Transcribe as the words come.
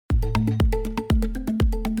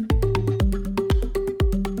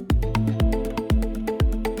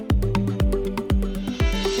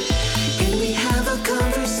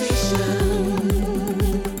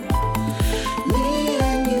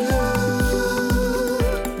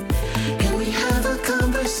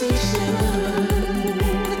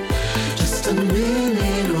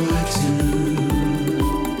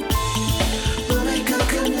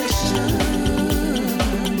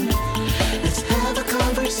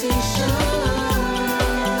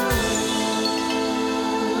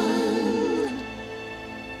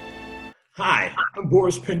Hi, I'm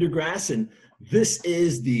Boris Pendergrass, and this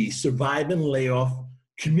is the Survive and Layoff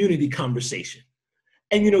Community Conversation.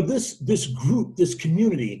 And this group, this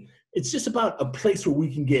community, it's just about a place where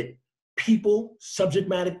we can get people, subject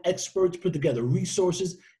matter experts, put together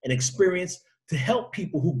resources and experience to help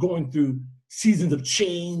people who are going through seasons of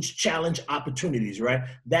change, challenge, opportunities, right?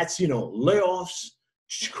 That's, layoffs,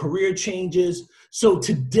 career changes. So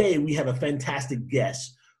today we have a fantastic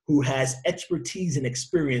guest who has expertise and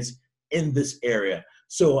experience in this area.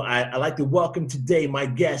 So I'd like to welcome today my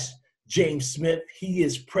guest, James Smith. He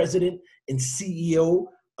is president and CEO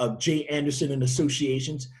of J. Anderson and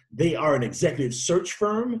Associations. They are an executive search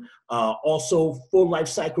firm, also full life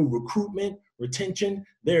cycle recruitment, retention.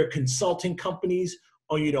 They're consulting companies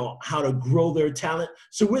on, how to grow their talent.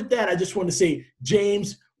 So with that, I just want to say,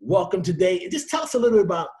 James, welcome today. And just tell us a little bit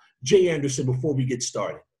about J. Anderson before we get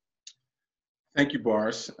started. Thank you,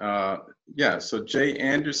 Boris. So J.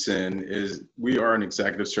 Anderson we are an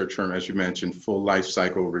executive search firm, as you mentioned, full life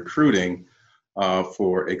cycle recruiting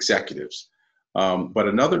for executives. But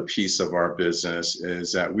another piece of our business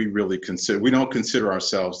is that we don't consider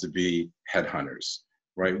ourselves to be headhunters,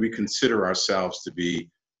 right? We consider ourselves to be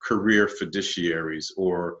career fiduciaries,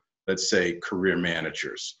 or let's say career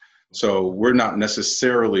managers. So we're not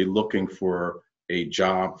necessarily looking for a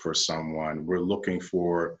job for someone. We're looking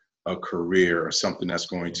for a career or something that's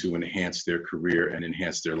going to enhance their career and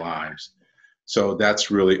enhance their lives. So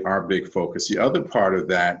that's really our big focus. The other part of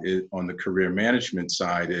that is on the career management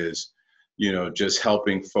side is, just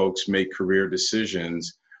helping folks make career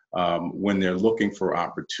decisions when they're looking for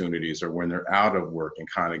opportunities or when they're out of work, and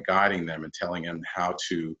kind of guiding them and telling them how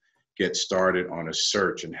to get started on a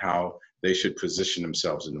search and how they should position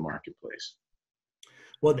themselves in the marketplace.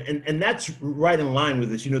 Well, and that's right in line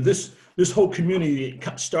with this. This whole community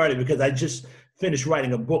started because I just finished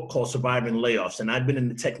writing a book called Surviving Layoffs, and I've been in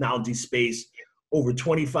the technology space over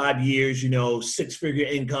 25 years, 6-figure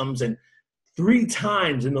incomes, and 3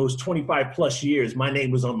 times in those 25 plus years, my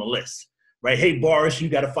name was on the list, right? Hey, Boris, you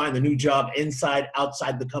got to find a new job inside,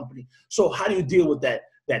 outside the company. So how do you deal with that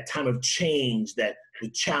time of change, the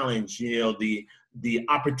challenge, the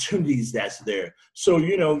opportunities that's there? So,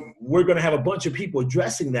 we're going to have a bunch of people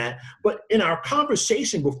addressing that. But in our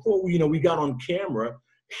conversation before we got on camera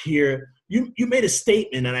here, you made a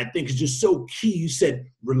statement, and I think it's just so key. You said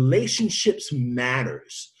relationships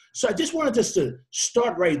matters. So I just wanted us to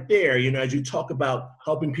start right there, as you talk about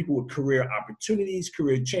helping people with career opportunities,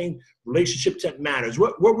 career change, relationships that matters.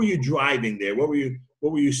 What were you driving there? What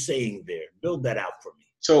were you saying there? Build that out for me.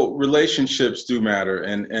 So relationships do matter.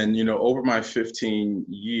 And over my 15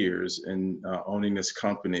 years in owning this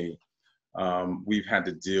company, we've had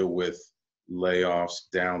to deal with layoffs,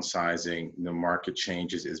 downsizing. The market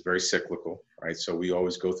changes is very cyclical, right? So we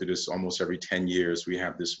always go through this almost every 10 years. We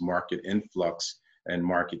have this market influx and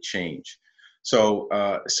market change.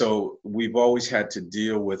 So we've always had to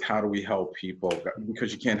deal with how do we help people,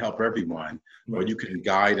 because you can't help everyone, but you can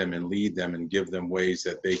guide them and lead them and give them ways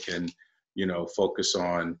that they can focus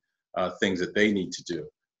on things that they need to do,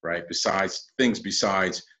 right? Besides,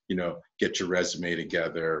 get your resume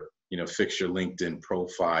together, fix your LinkedIn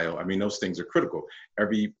profile. I mean, those things are critical.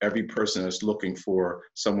 Every person that's looking for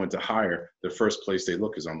someone to hire, the first place they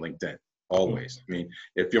look is on LinkedIn, always. I mean,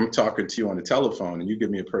 if I'm talking to you on the telephone and you give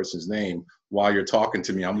me a person's name, while you're talking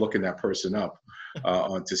to me, I'm looking that person up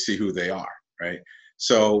to see who they are, right?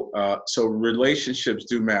 So relationships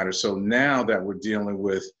do matter. So now that we're dealing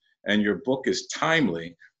with, and your book is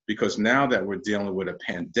timely, because now that we're dealing with a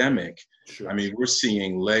pandemic, sure. I mean, we're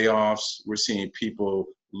seeing layoffs, we're seeing people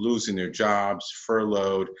losing their jobs,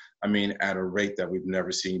 furloughed, at a rate that we've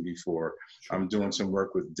never seen before. Sure. I'm doing some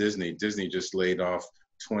work with Disney. Disney just laid off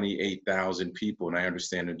 28,000 people, and I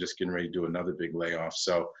understand they're just getting ready to do another big layoff.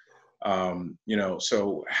 So,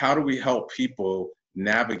 so how do we help people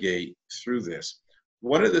navigate through this?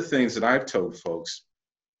 One of the things that I've told folks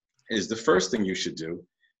is the first thing you should do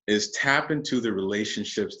is tap into the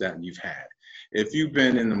relationships that you've had. If you've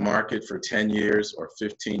been in the market for 10 years or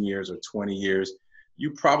 15 years or 20 years,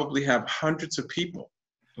 you probably have hundreds of people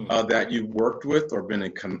that you've worked with or been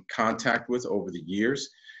in contact with over the years.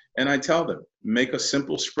 And I tell them, make a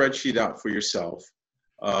simple spreadsheet out for yourself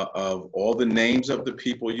of all the names of the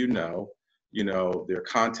people you know, their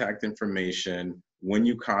contact information, when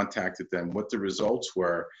you contacted them, what the results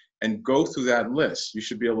were, and go through that list. You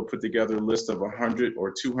should be able to put together a list of 100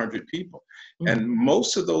 or 200 people. And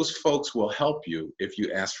most of those folks will help you if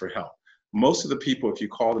you ask for help. Most of the people, if you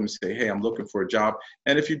call them and say, hey, I'm looking for a job,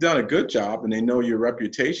 and if you've done a good job and they know your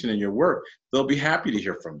reputation and your work, they'll be happy to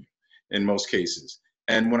hear from you in most cases.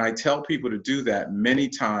 And when I tell people to do that, many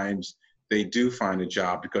times they do find a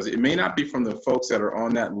job, because it may not be from the folks that are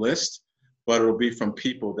on that list, but it'll be from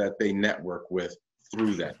people that they network with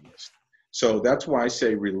through that list. So that's why I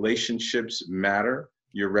say relationships matter,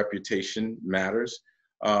 your reputation matters,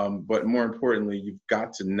 but more importantly, you've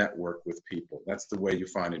got to network with people. That's the way you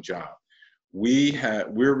find a job.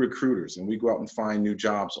 We're recruiters, and we go out and find new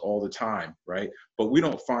jobs all the time, right? But we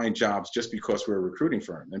don't find jobs just because we're a recruiting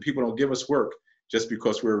firm, and people don't give us work just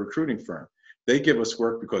because we're a recruiting firm. They give us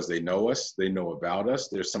work because they know us, they know about us,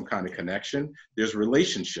 there's some kind of connection, there's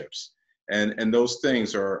relationships, and those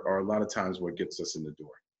things are a lot of times what gets us in the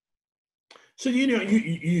door. So, you know,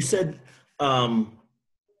 you said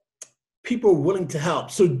people are willing to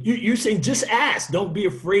help. So you're saying just ask, don't be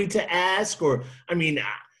afraid to ask, or, I mean,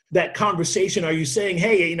 that conversation, are you saying,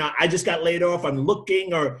 hey, you know, I just got laid off, I'm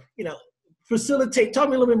looking, or, you know, facilitate, tell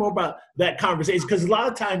me a little bit more about that conversation, because a lot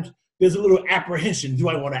of times there's a little apprehension. Do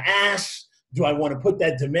I want to ask? Do I want to put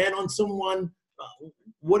that demand on someone?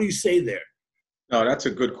 What do you say there? No, that's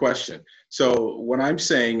a good question. So what I'm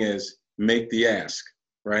saying is make the ask,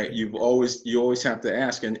 right? You always have to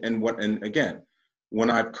ask. And again, when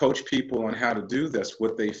I've coached people on how to do this,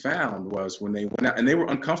 what they found was when they went out, and they were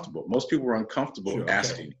uncomfortable. Most people were uncomfortable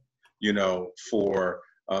asking, you know, for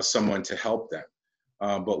someone to help them.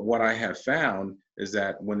 But what I have found is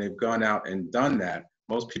that when they've gone out and done that,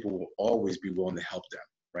 most people will always be willing to help them,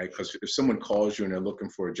 right? Because if someone calls you and they're looking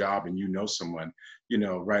for a job and you know someone, you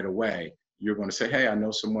know, right away, you're going to say, hey, I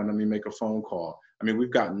know someone, let me make a phone call. I mean,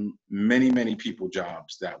 we've gotten many, many people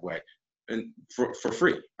jobs that way, and for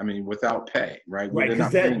free. I mean, without pay, right? Right,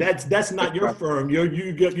 because that's not your firm. You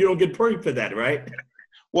don't get paid for that, right?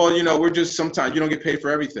 Well, you know, we're just, sometimes you don't get paid for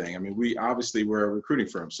everything. I mean, we're a recruiting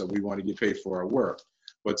firm, so we want to get paid for our work.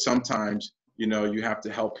 But sometimes, you know, you have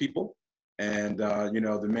to help people. And, you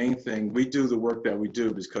know, the main thing, we do the work that we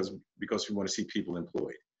do because we want to see people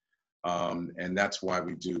employed. And that's why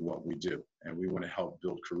we do what we do. And we want to help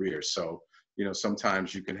build careers. So, you know,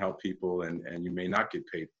 sometimes you can help people and you may not get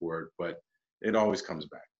paid for it, but it always comes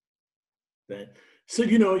back. So,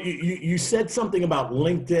 you know, you said something about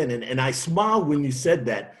LinkedIn, and I smiled when you said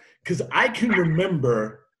that, because I can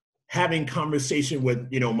remember having conversation with,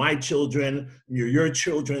 you know, my children, your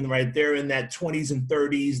children, right? They're in that 20s and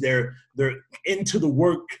 30s. They're into the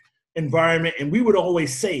work environment. And we would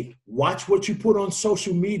always say, watch what you put on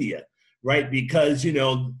social media, right? Because, you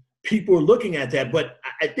know, people are looking at that. But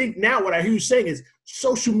I think now what I hear you saying is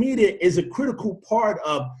social media is a critical part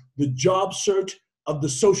of the job search, of the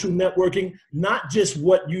social networking, not just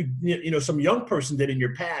what you know, some young person did in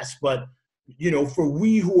your past, but, you know, for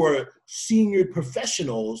we who are senior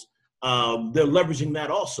professionals, they're leveraging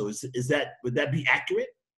that also. Would that be accurate?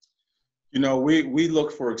 You know, we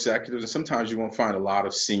look for executives, and sometimes you won't find a lot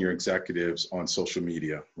of senior executives on social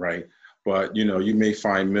media, right? But, you know, you may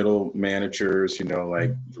find middle managers, you know,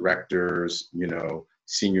 like directors, you know,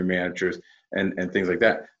 senior managers and things like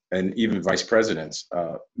that. And even vice presidents.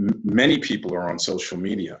 Many people are on social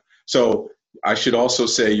media. So I should also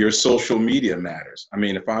say your social media matters. I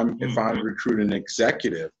mean, if I'm recruiting an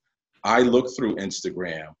executive, I look through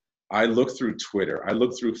Instagram, I look through Twitter, I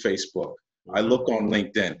look through Facebook, I look on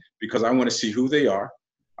LinkedIn, because I want to see who they are.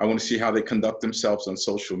 I want to see how they conduct themselves on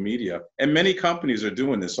social media. And many companies are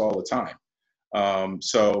doing this all the time.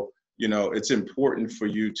 So, you know, it's important for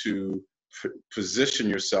you to position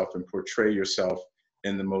yourself and portray yourself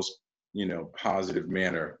in the most, you know, positive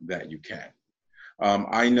manner that you can.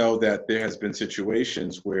 I know that there has been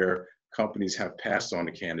situations where companies have passed on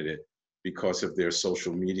a candidate because of their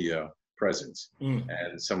social media presence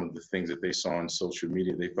and some of the things that they saw on social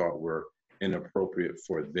media they thought were inappropriate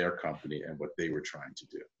for their company and what they were trying to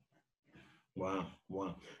do. Wow.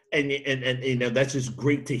 And you know, that's just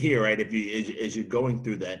great to hear, right? As you're going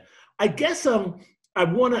through that, I guess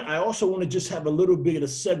I also want to just have a little bit of a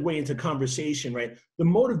segue into conversation, right? The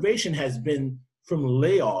motivation has been from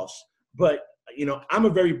layoffs, but, you know, I'm a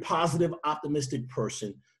very positive, optimistic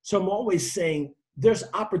person. So I'm always saying there's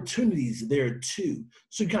opportunities there too.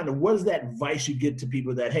 So kind of what is that advice you give to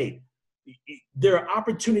people that, hey, there are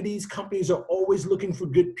opportunities, companies are always looking for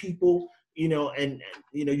good people. and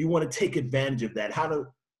you want to take advantage of that.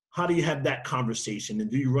 How do you have that conversation, and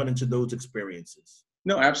do you run into those experiences?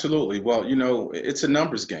 No, absolutely. Well, it's a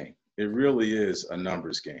numbers game. It really is a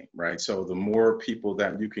numbers game, right? So the more people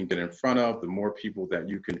that you can get in front of, the more people that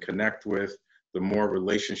you can connect with, the more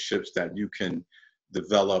relationships that you can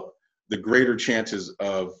develop, the greater chances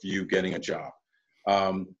of you getting a job.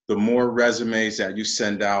 The more resumes that you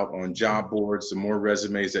send out on job boards, the more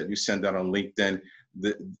resumes that you send out on LinkedIn,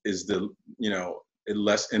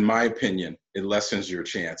 in my opinion, it lessens your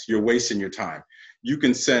chance. You're wasting your time. You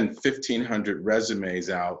can send 1,500 resumes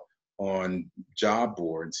out on job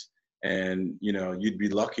boards, and you'd be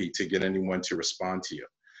lucky to get anyone to respond to you.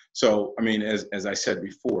 So, I mean, as I said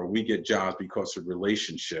before, we get jobs because of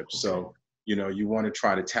relationships. Okay. So, you want to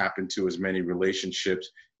try to tap into as many relationships.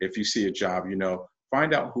 If you see a job,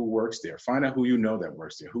 find out who works there. Find out who that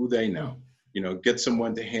works there, who they know. Get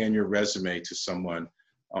someone to hand your resume to someone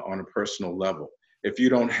on a personal level. If you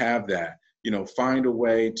don't have that, find a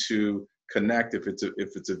way to connect. If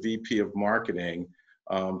it's a VP of marketing,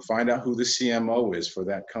 find out who the CMO is for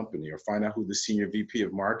that company, or find out who the senior VP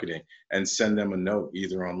of marketing, and send them a note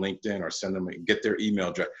either on LinkedIn, or get their email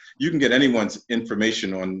address. You can get anyone's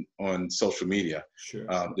information on social media, sure.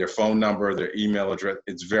 Their phone number, their email address.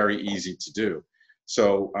 It's very easy to do.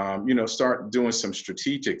 So, start doing some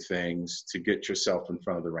strategic things to get yourself in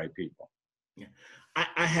front of the right people. Yeah.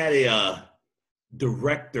 I had a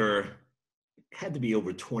director, had to be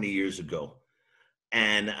over 20 years ago.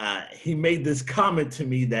 And he made this comment to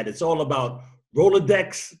me that it's all about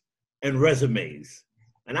Rolodex and resumes.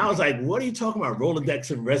 And I was like, what are you talking about,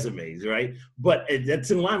 Rolodex and resumes, right? But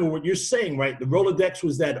that's in line with what you're saying, right? The Rolodex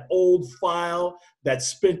was that old file that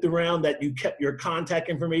spent around that you kept your contact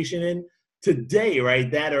information in. Today,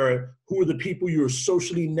 right, who are the people you're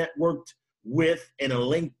socially networked with in a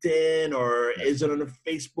LinkedIn, or is it on a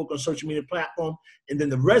Facebook or social media platform? And then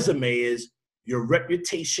the resume is your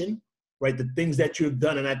reputation, right? The things that you've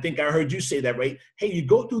done. And I think I heard you say that, right? Hey, you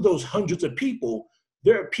go through those hundreds of people.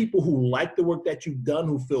 There are people who like the work that you've done,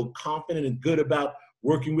 who feel confident and good about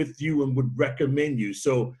working with you and would recommend you.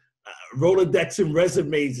 So Rolodex and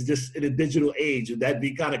resumes just in a digital age. Would that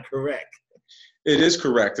be kind of correct? It is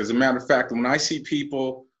correct. As a matter of fact, when I see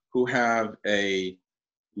people who have a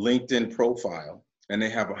LinkedIn profile and they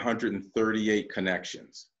have 138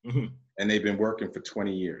 connections, and they've been working for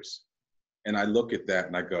 20 years, and I look at that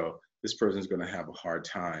and I go, this person's going to have a hard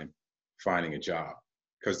time finding a job,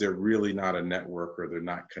 because they're really not a networker. They're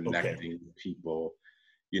not connecting with people.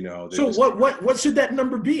 So what should that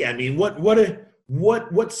number be? I mean, what's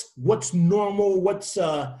normal? What's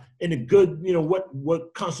in a good,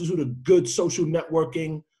 what constitutes a good social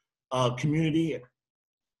networking community?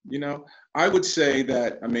 I would say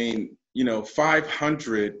that,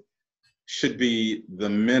 500 should be the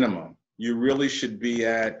minimum. You really should be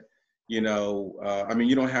at, you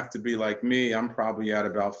don't have to be like me. I'm probably at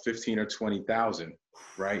about 15 or 20,000,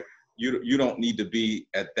 right? You don't need to be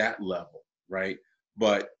at that level, right?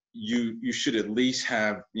 But you should at least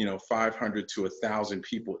have 500 to 1,000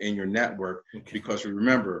 people in your network, because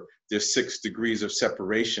remember, there's 6 degrees of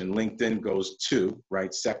separation. LinkedIn goes 2,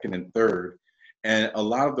 right? Second and third. And a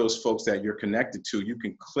lot of those folks that you're connected to, you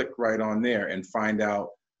can click right on there and find out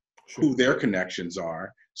who their connections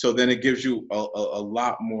are. So then it gives you a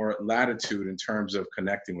lot more latitude in terms of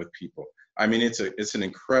connecting with people. I mean, it's an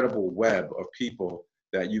incredible web of people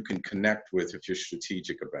that you can connect with if you're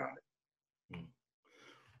strategic about it.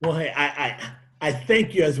 Well, hey, I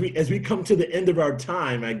thank you. As we come to the end of our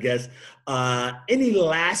time, I guess, any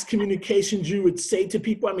last communications you would say to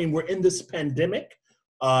people? I mean, we're in this pandemic.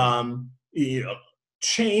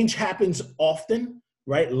 Change happens often,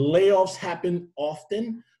 right? Layoffs happen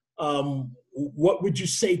often. What would you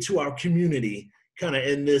say to our community kind of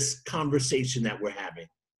in this conversation that we're having?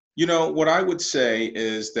 What I would say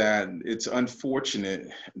is that it's unfortunate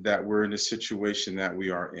that we're in a situation that we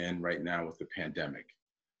are in right now with the pandemic.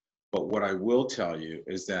 But what I will tell you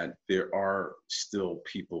is that there are still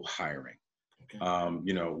people hiring. Okay.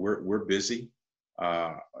 We're busy,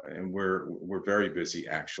 and we're very busy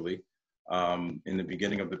actually. In the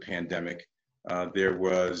beginning of the pandemic, there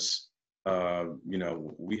was,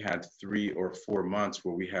 we had 3 or 4 months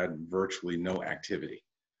where we had virtually no activity.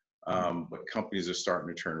 But companies are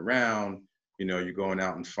starting to turn around. You're going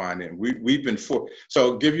out and finding. We've been So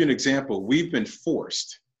I'll give you an example. We've been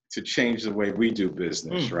forced to change the way we do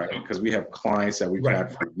business, right? Because we have clients that we've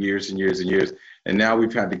had for years and years and years, and now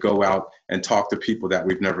we've had to go out and talk to people that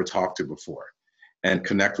we've never talked to before, and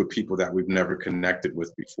connect with people that we've never connected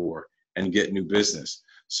with before, and get new business.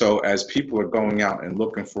 So as people are going out and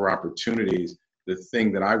looking for opportunities, the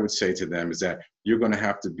thing that I would say to them is that you're going to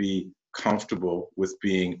have to be comfortable with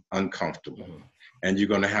being uncomfortable. And you're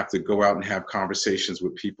going to have to go out and have conversations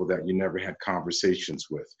with people that you never had conversations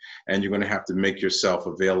with. And you're going to have to make yourself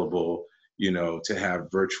available, to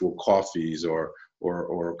have virtual coffees or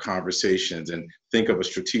conversations, and think of a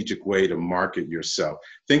strategic way to market yourself.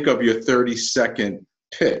 Think of your 30-second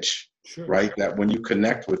pitch, sure, right? That when you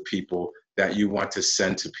connect with people that you want to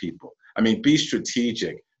send to people. I mean, be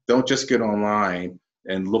strategic. Don't just get online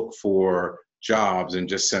and look for jobs and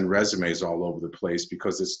just send resumes all over the place,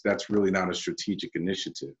 because that's really not a strategic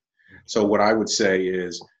initiative. So what I would say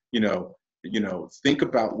is, think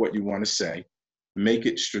about what you want to say, make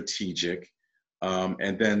it strategic, and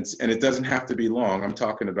it doesn't have to be long. I'm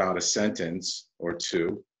talking about a sentence or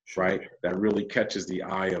two, right? That really catches the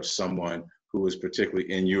eye of someone who is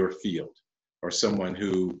particularly in your field, or someone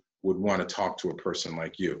who would want to talk to a person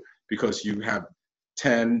like you, because you have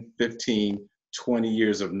 10, 15, 20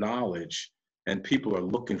 years of knowledge, and people are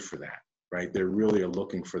looking for that, right? They really are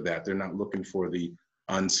looking for that. They're not looking for the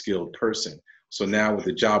unskilled person. So now with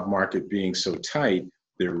the job market being so tight,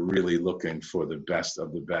 they're really looking for the best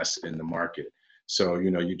of the best in the market. So,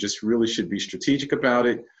 you just really should be strategic about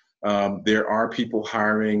it. There are people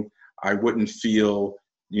hiring. I wouldn't feel,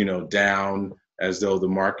 down as though the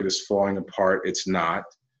market is falling apart. It's not.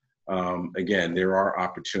 Again, there are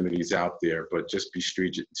opportunities out there, but just be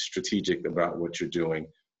strategic about what you're doing,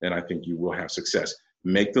 and I think you will have success.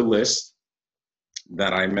 Make the list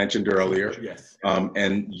that I mentioned earlier, yes,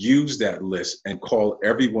 and use that list and call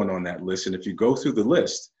everyone on that list. And if you go through the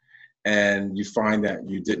list and you find that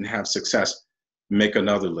you didn't have success, make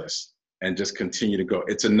another list and just continue to go.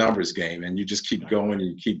 It's a numbers game, and you just keep going and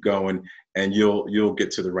you keep going, and you'll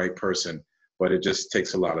get to the right person, but it just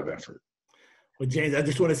takes a lot of effort. Well, James, I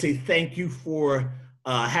just want to say thank you for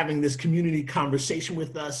having this community conversation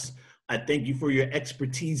with us. I thank you for your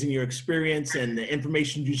expertise and your experience, and the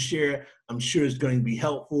information you share, I'm sure is going to be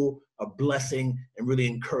helpful, a blessing, and really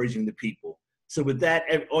encouraging the people. So with that,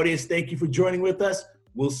 audience, thank you for joining with us.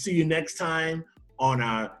 We'll see you next time on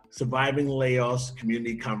our Surviving Layoffs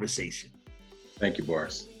Community Conversation. Thank you,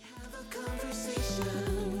 Boris.